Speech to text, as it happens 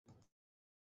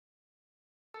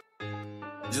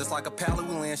Just like a pallet,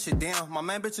 we laying shit down. My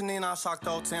man bitch and then I shocked the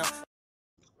whole town.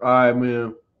 All right,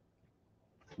 man.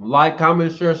 Like,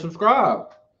 comment, share, subscribe.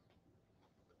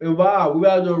 And wow, we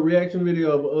gotta do a reaction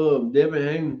video of Devin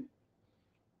Haney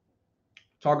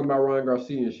talking about Ryan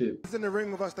Garcia and shit. He's in the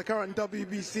ring with us, the current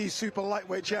WBC super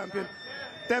lightweight champion.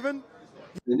 Devin?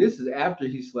 And this is after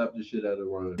he slapped the shit out of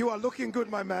Ryan. You are looking good,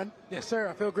 my man. Yes, sir.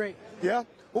 I feel great. Yeah?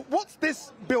 Well, what's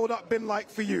this build-up been like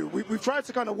for you? We've tried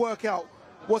to kind of work out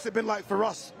what's it been like for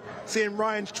us, seeing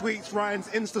Ryan's tweets, Ryan's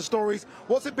Insta stories.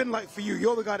 What's it been like for you?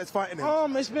 You're the guy that's fighting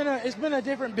him. It's been a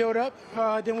different build-up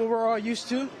than what we're all used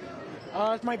to.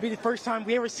 It might be the first time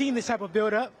we ever seen this type of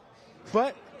build-up,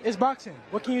 but it's boxing.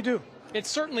 What can you do? It's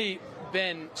certainly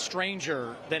been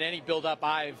stranger than any build-up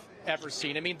I've ever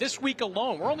seen. I mean, this week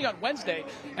alone, we're only on Wednesday,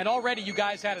 and already you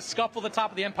guys had a scuffle at the top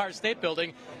of the Empire State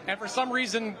Building, and for some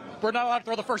reason, we're not allowed to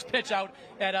throw the first pitch out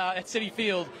at Citi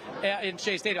Field in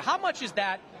Shea Stadium. How much has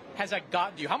that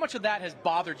gotten to you? How much of that has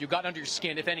bothered you, gotten under your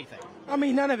skin, if anything? I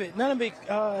mean, none of it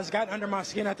has gotten under my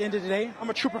skin at the end of the day. I'm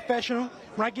a true professional.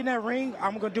 When I get in that ring,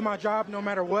 I'm going to do my job no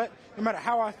matter what, no matter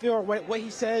how I feel or what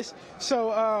he says.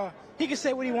 So he can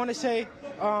say what he want to say.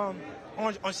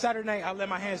 On Saturday night, I let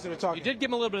my hands do the talking. You did give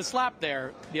him a little bit of slap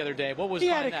there the other day. What was he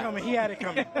behind had it that? coming. He had it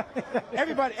coming.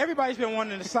 Everybody's been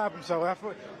wanting to slap him, so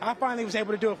I finally was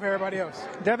able to do it for everybody else.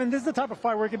 Devin, this is the type of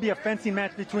fight where it can be a fencing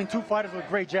match between two fighters with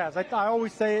great jabs. I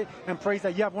always say it and praise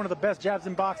that you have one of the best jabs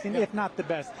in boxing, if not the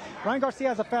best. Ryan Garcia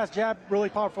has a fast jab, really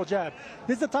powerful jab.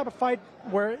 This is the type of fight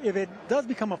where if it does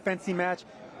become a fencing match,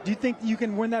 do you think you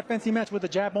can win that fencing match with a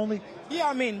jab only? Yeah,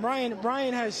 I mean,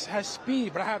 Ryan has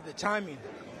speed, but I have the timing.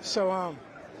 So,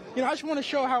 you know, I just want to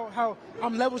show how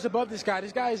I'm levels above this guy.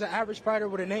 This guy is an average fighter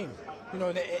with a name, you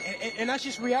know, and that's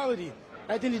just reality.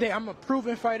 At the end of the day, I'm a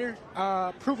proven fighter,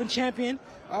 proven champion.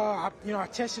 I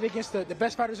tested against the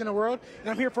best fighters in the world, and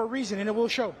I'm here for a reason, and it will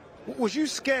show. Was you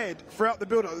scared throughout the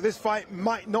build-up that this fight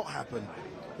might not happen?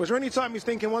 Was there any time you was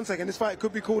thinking, 1 second, this fight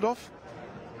could be called off?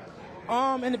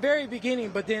 In the very beginning,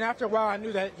 but then after a while, I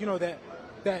knew that, you know, that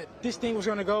this thing was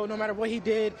going to go, no matter what he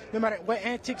did, no matter what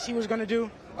antics he was going to do,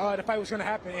 the fight was going to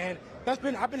happen. And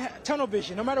I've been tunnel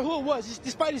vision. No matter who it was,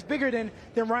 this fight is bigger than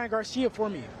Ryan Garcia for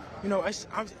me. You know,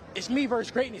 it's me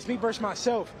versus greatness, me versus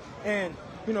myself. And,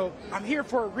 you know, I'm here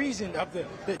for a reason of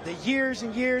the years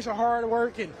and years of hard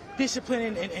work and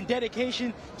discipline and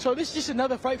dedication. So this is just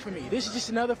another fight for me. This is just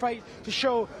another fight to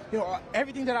show, you know,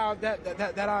 everything that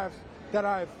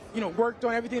I've you know, worked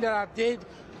on, everything that I've did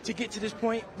to get to this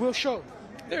point will show.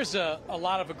 There's a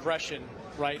lot of aggression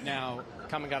right now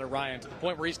coming out of Ryan to the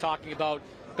point where he's talking about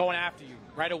going after you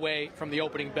right away from the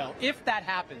opening bell. If that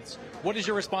happens, what is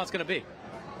your response going to be?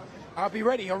 I'll be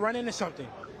ready. He'll run into something.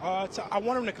 I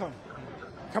want him to come.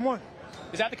 Come on.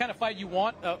 Is that the kind of fight you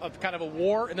want, of kind of a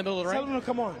war in the middle of the ring? Tell him to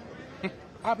come on.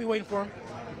 I'll be waiting for him.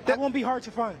 That won't be hard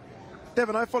to find.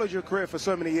 Devin, I followed your career for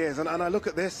so many years, and I look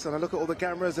at this, and I look at all the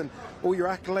cameras and all your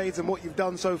accolades and what you've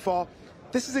done so far.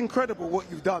 This is incredible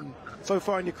what you've done so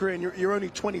far in your career, and you're only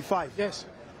 25. Yes.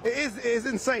 It is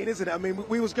insane, isn't it? I mean,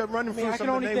 we was running through some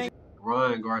of the names.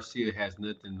 Ryan Garcia has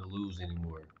nothing to lose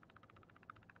anymore.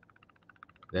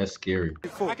 That's scary.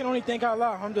 I can only thank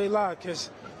Allah, alhamdulillah,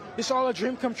 because it's all a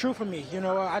dream come true for me. You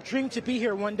know, I dreamed to be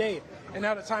here one day, and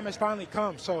now the time has finally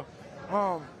come. So,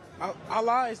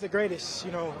 Allah is the greatest.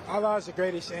 You know, Allah is the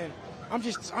greatest, and I'm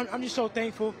just so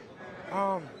thankful.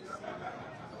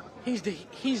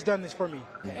 He's done this for me.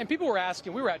 And people were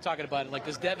asking, we were talking about it, like,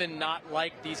 does Devin not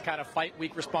like these kind of fight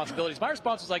week responsibilities? My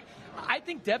response was like, I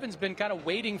think Devin's been kind of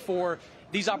waiting for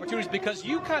these opportunities because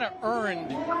you kind of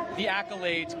earned the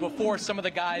accolades before some of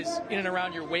the guys in and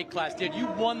around your weight class did. You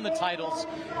won the titles,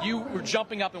 you were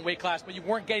jumping up in weight class, but you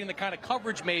weren't getting the kind of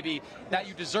coverage maybe that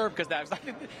you deserve because that was like,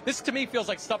 this to me feels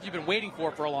like stuff you've been waiting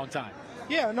for a long time.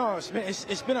 Yeah, no,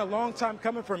 it's been a long time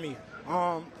coming for me,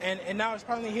 and now it's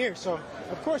finally here. So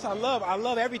of course I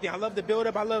love everything. I love the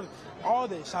build-up. I love all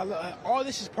this. All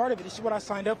this is part of it. This is what I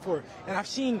signed up for, and I've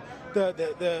seen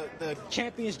the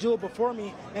champions do it before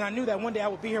me, and I knew that one day I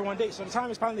would be here one day. So the time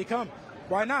has finally come.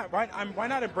 Why not? Right? Why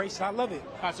not embrace it? I love it.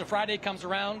 All right, so Friday comes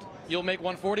around, you'll make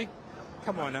 140.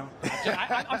 Come on now.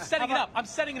 I'm setting it up. I'm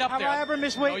setting it up there. Have I ever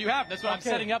missed weight? No, you have. That's what I'm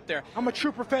setting up there. I'm a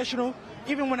true professional.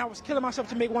 Even when I was killing myself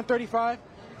to make 135,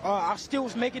 I still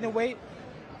was making the weight.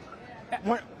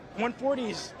 140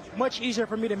 is much easier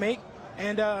for me to make.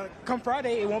 And come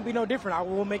Friday, it won't be no different. I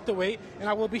will make the weight, and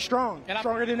I will be strong,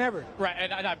 stronger than ever. Right,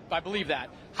 and I believe that.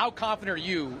 How confident are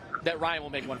you that Ryan will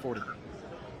make 140?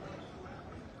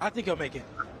 I think he'll make it.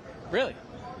 Really?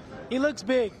 He looks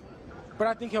big, but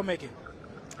I think he'll make it.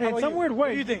 In some weird way,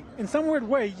 what do you think? In some weird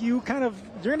way, you're gonna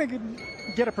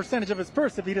get a percentage of his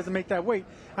purse if he doesn't make that weight.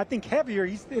 I think heavier,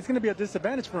 it's going to be a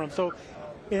disadvantage for him. So,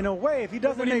 in a way, if he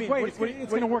doesn't make weight, it's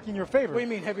going to work in your favor. What do you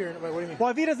mean heavier? What do you mean? Well,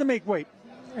 if he doesn't make weight,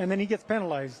 and then he gets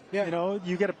penalized,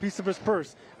 you get a piece of his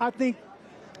purse. I think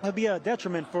it'll be a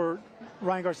detriment for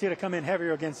Ryan Garcia to come in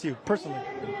heavier against you, personally.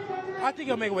 I think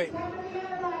he'll make weight.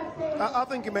 I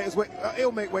think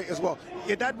he'll make weight as well.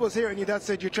 Your dad was here, and your dad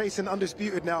said you're chasing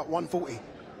undisputed now at 140.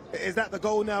 Is that the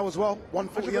goal now as well?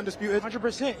 140 undisputed?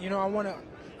 100%. You know,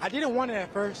 I didn't want it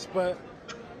at first, but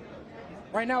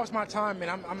right now it's my time,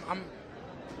 and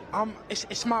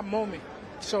it's my moment.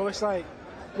 So it's like,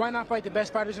 why not fight the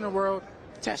best fighters in the world,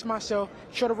 test myself,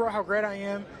 show the world how great I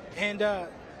am, and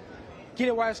get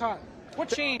it while it's hot. What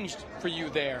changed for you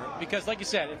there? Because, like you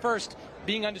said, at first,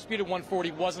 being undisputed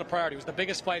 140 wasn't a priority. It was the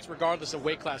biggest fights regardless of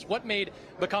weight class. What made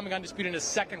becoming undisputed in a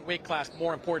second weight class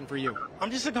more important for you? I'm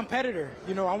just a competitor.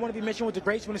 You know, I want to be mentioned with the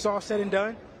greats when it's all said and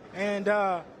done. And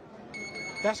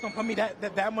that's going to put me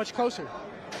that much closer.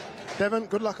 Devin,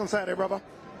 good luck on Saturday, brother.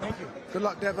 Thank you. Good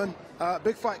luck, Devin.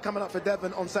 Big fight coming up for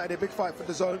Devin on Saturday. Big fight for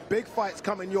the Zone. Big fights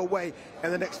coming your way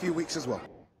in the next few weeks as well.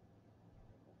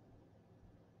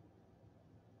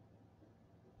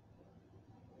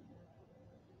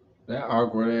 That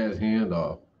awkward ass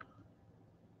handoff.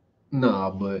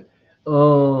 Nah, but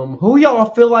who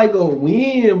y'all feel like gonna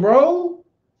win, bro?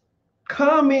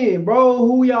 Comment, bro.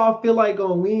 Who y'all feel like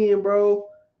gonna win, bro?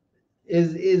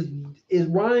 Is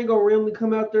Ryan gonna really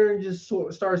come out there and just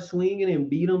start swinging and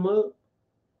beat him up?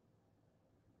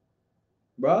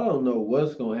 Bro, I don't know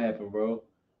what's gonna happen, bro.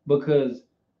 Because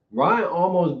Ryan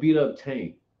almost beat up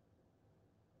Tank.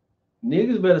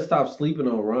 Niggas better stop sleeping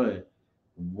on Ryan.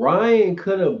 Ryan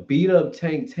could have beat up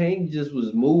Tank. Tank just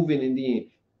was moving and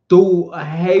then threw a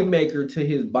haymaker to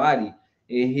his body.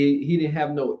 And he didn't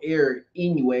have no air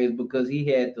anyways because he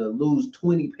had to lose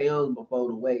 20 pounds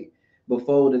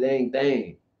before the dang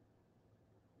thing.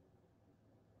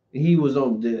 He was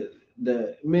on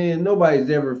the man, nobody's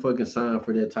ever fucking signed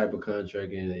for that type of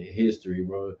contract in history,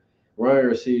 bro. Ryan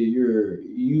Garcia,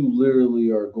 you literally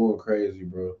are going crazy,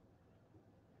 bro.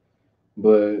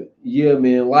 But yeah,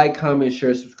 man, like, comment,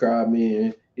 share, subscribe,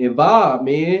 man. And vibe,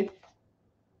 man.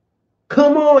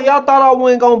 Come on, y'all thought I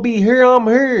wasn't gonna be here. I'm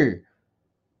here.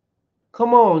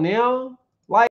 Come on now.